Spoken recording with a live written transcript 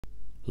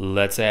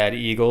Let's add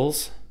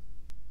eagles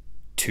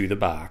to the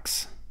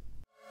box.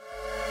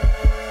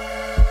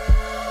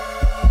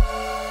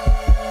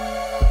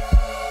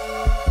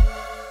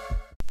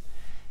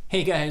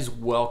 Hey guys,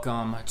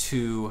 welcome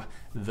to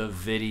the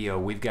video.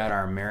 We've got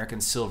our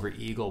American Silver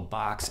Eagle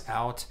box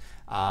out.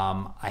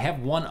 I have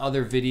one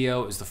other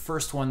video. It was the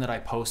first one that I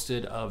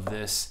posted of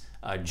this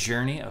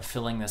journey of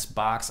filling this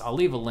box. I'll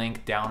leave a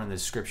link down in the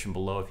description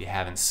below if you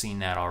haven't seen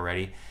that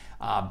already.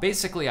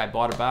 Basically, I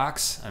bought a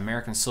box, an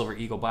American Silver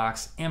Eagle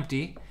box,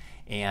 empty,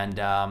 and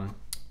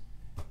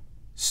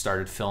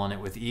started filling it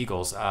with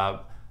eagles.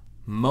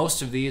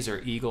 Most of these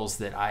are eagles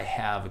that I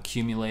have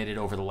accumulated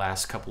over the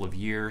last couple of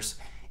years,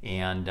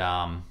 and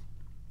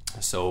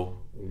so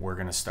we're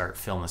gonna start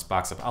filling this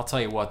box up. I'll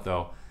tell you what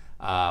though,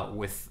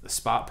 with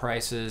spot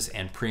prices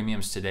and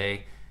premiums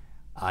today,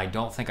 I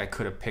don't think I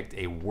could have picked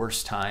a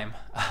worse time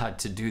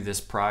to do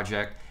this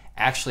project.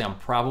 Actually, I'm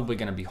probably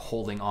gonna be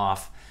holding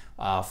off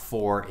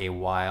for a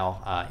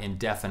while,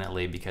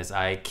 indefinitely, because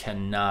I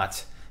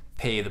cannot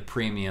pay the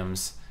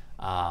premiums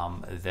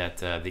that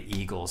the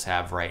Eagles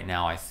have right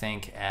now. I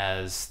think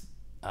as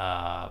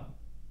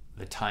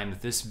the time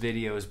that this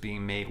video is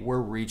being made,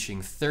 we're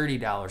reaching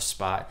 $30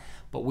 spot,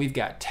 but we've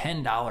got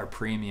 $10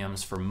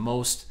 premiums for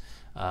most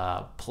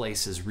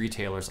places,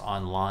 retailers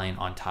online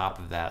on top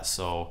of that.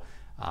 So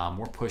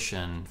we're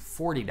pushing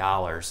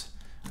 $40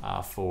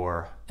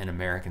 for an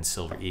American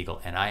Silver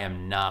Eagle, and I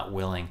am not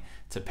willing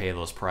to pay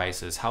those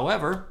prices.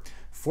 However,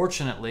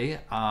 fortunately,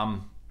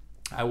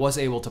 I was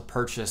able to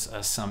purchase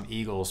some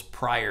eagles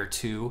prior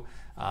to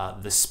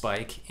the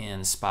spike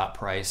in spot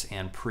price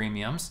and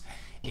premiums,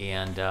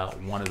 and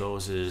one of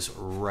those is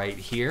right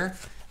here.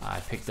 I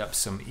picked up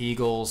some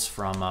eagles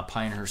from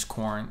Pinehurst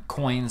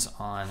Coins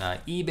on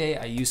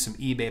eBay. I used some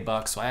eBay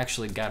bucks, so I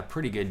actually got a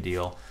pretty good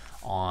deal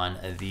on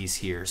these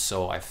here.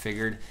 So I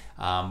figured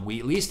we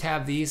at least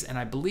have these, and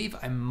I believe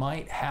I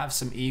might have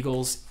some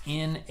eagles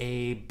in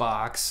a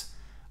box,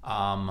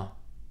 a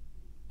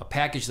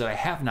package that I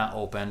have not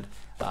opened.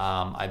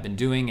 I've been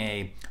doing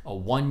a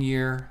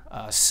 1-year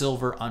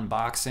silver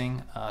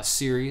unboxing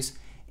series,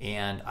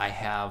 and I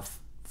have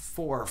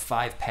 4 or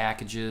 5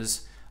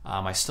 packages.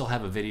 I still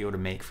have a video to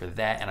make for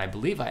that, and I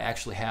believe I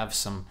actually have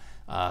some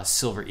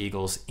silver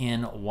eagles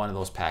in one of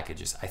those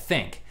packages. I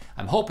think.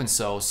 I'm hoping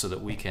so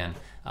that we can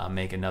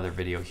make another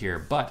video here,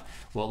 but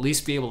we'll at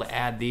least be able to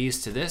add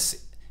these to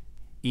this,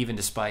 even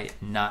despite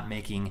not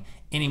making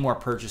any more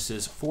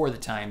purchases for the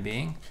time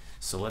being.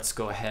 So let's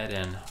go ahead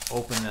and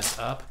open this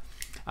up.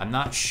 I'm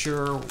not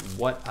sure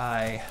what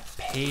I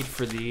paid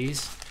for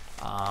these.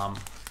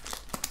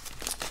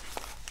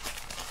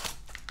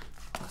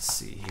 Let's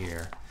see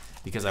here,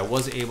 because I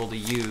was able to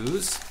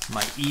use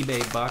my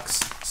eBay bucks,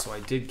 so I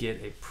did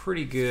get a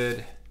pretty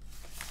good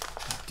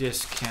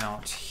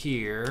discount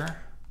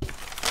here.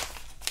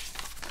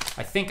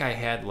 I think I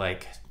had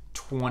like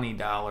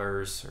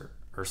 $20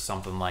 or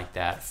something like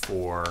that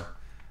for,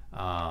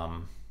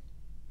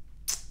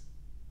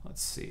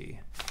 let's see.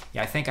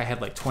 Yeah, I think I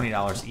had like $20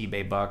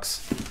 eBay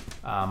bucks.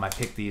 I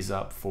picked these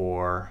up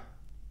for,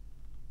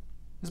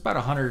 it was about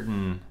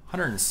 $105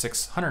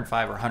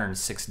 or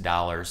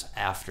 $106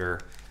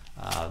 after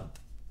I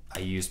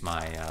used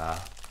my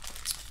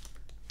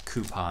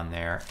coupon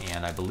there,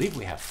 and I believe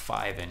we have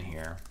 5 in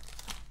here.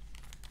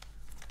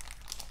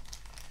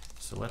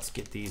 So let's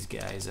get these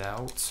guys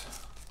out.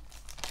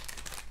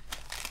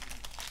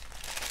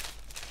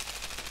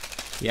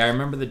 Yeah, I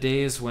remember the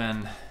days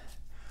when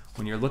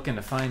you're looking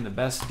to find the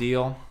best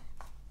deal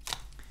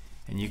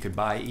and you could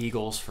buy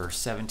eagles for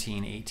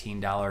 $17,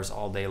 $18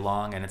 all day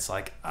long, and it's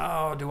like,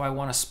 oh, do I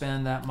want to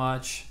spend that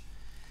much?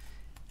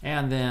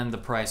 And then the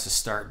prices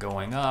start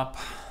going up,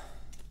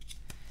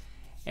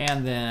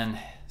 and then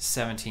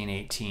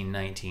 $17, $18,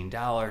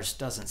 $19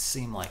 doesn't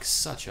seem like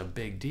such a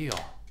big deal.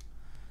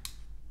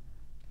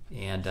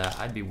 And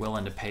I'd be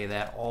willing to pay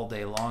that all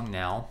day long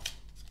now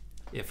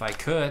if I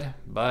could,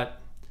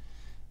 but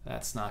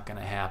that's not going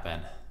to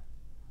happen.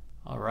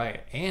 All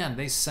right, and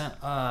they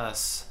sent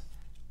us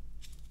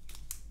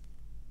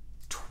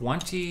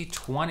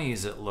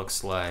 2020s, it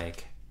looks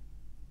like.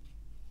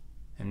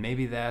 And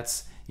maybe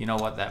that's, you know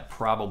what, that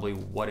probably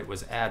what it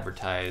was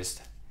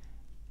advertised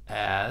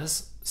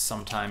as.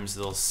 Sometimes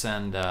they'll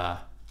send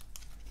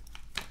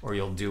or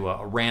you'll do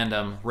a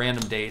random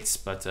dates,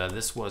 but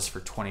this was for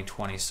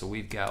 2020. So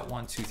we've got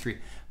 1, 2, 3,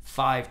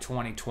 5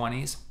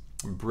 2020s.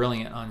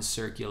 Brilliant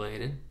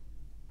uncirculated.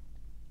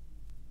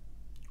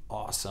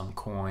 Awesome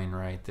coin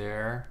right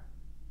there.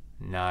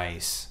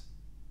 Nice.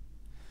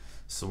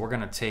 So we're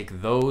gonna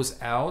take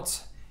those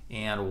out,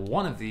 and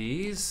one of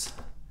these,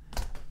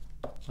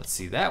 let's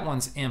see, that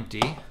one's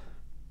empty.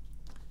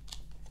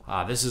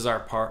 This is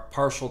our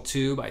partial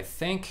tube, I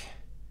think.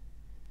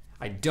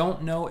 I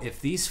don't know if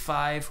these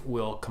 5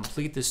 will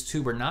complete this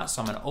tube or not,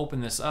 so I'm gonna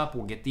open this up.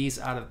 We'll get these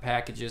out of the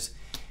packages,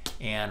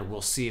 and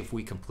we'll see if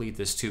we complete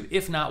this tube.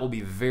 If not, we'll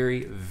be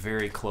very,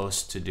 very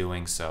close to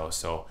doing so.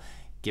 So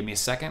give me a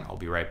second, I'll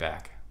be right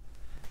back.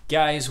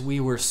 Guys, we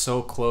were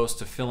so close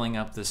to filling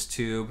up this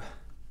tube.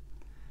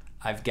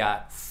 I've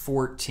got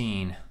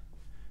 14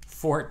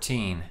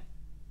 14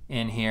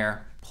 in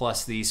here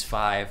plus these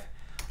 5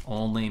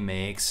 only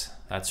makes,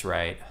 that's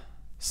right,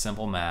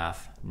 simple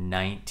math,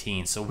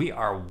 19. So we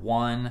are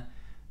 1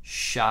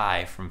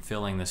 shy from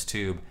filling this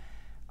tube.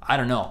 I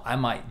don't know, I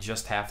might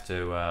just have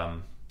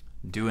to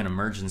do an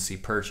emergency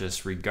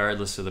purchase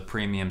regardless of the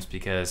premiums,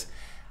 because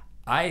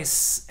I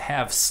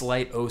have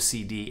slight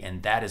OCD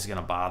and that is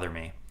gonna bother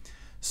me.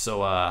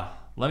 So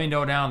let me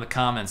know down in the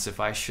comments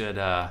if I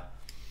should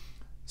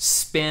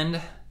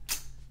spend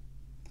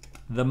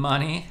the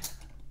money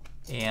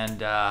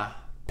and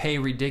pay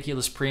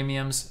ridiculous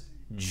premiums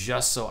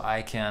just so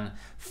I can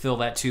fill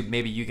that tube.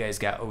 Maybe you guys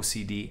got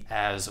OCD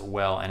as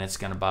well and it's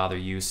gonna bother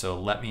you, so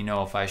let me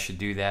know if I should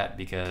do that,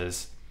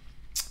 because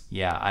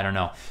yeah, I don't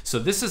know. So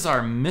this is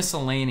our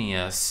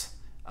miscellaneous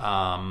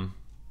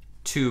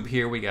tube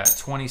here. We got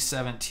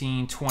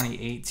 2017,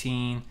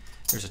 2018,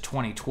 there's a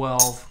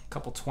 2012, a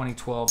couple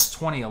 2012s,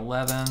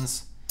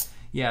 2011s.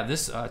 Yeah,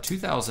 this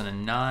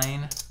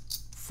 2009,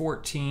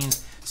 14.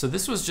 So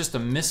this was just a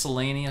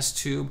miscellaneous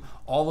tube.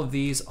 All of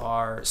these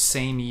are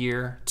same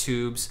year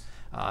tubes.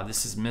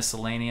 This is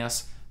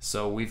miscellaneous.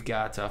 So we've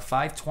got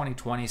 5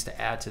 2020s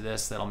to add to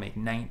this. That'll make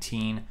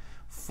 19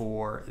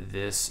 for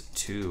this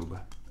tube.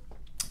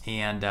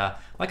 And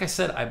like I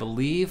said, I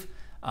believe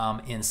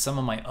in some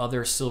of my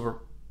other silver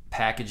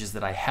packages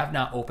that I have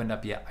not opened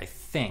up yet,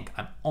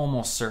 I'm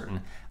almost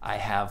certain I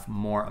have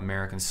more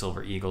American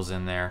Silver Eagles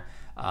in there.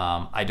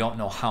 I don't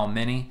know how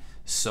many,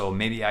 so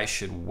maybe I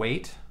should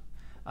wait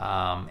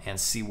and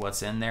see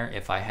what's in there.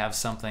 If I have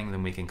something,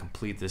 then we can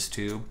complete this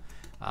tube.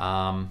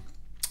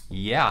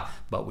 Yeah,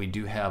 but we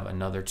do have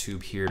another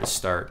tube here to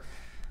start.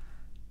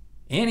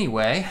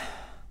 Anyway,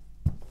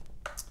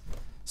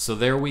 so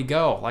there we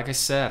go. Like I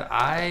said,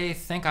 I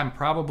think I'm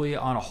probably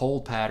on a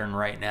hold pattern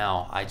right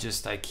now. I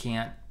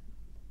can't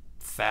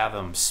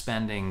fathom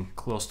spending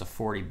close to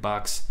 40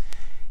 bucks,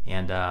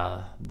 and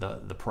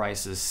the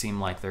prices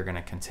seem like they're going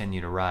to continue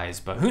to rise.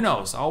 But who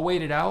knows? I'll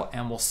wait it out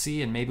and we'll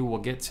see, and maybe we'll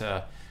get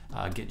to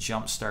get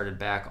jump started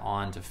back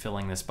on to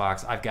filling this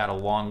box. I've got a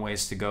long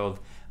ways to go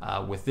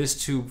with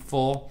this tube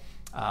full.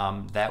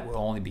 That will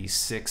only be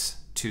 6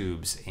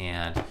 tubes,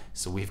 and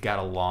so we've got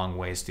a long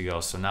ways to go.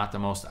 So not the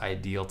most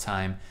ideal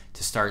time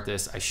to start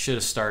this. I should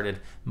have started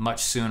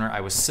much sooner.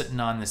 I was sitting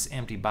on this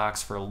empty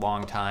box for a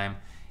long time,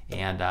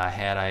 and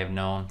had I have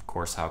known, of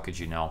course, how could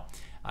you know,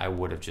 I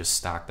would have just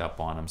stocked up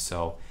on them.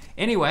 So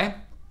anyway,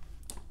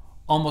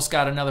 almost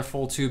got another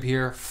full tube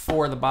here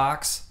for the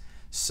box.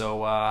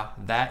 So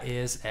that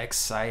is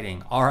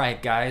exciting. All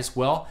right, guys.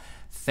 Well,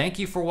 thank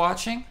you for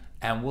watching,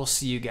 and we'll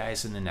see you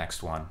guys in the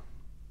next one.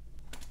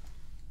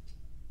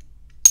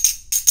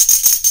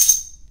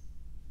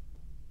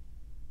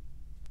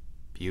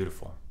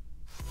 Beautiful.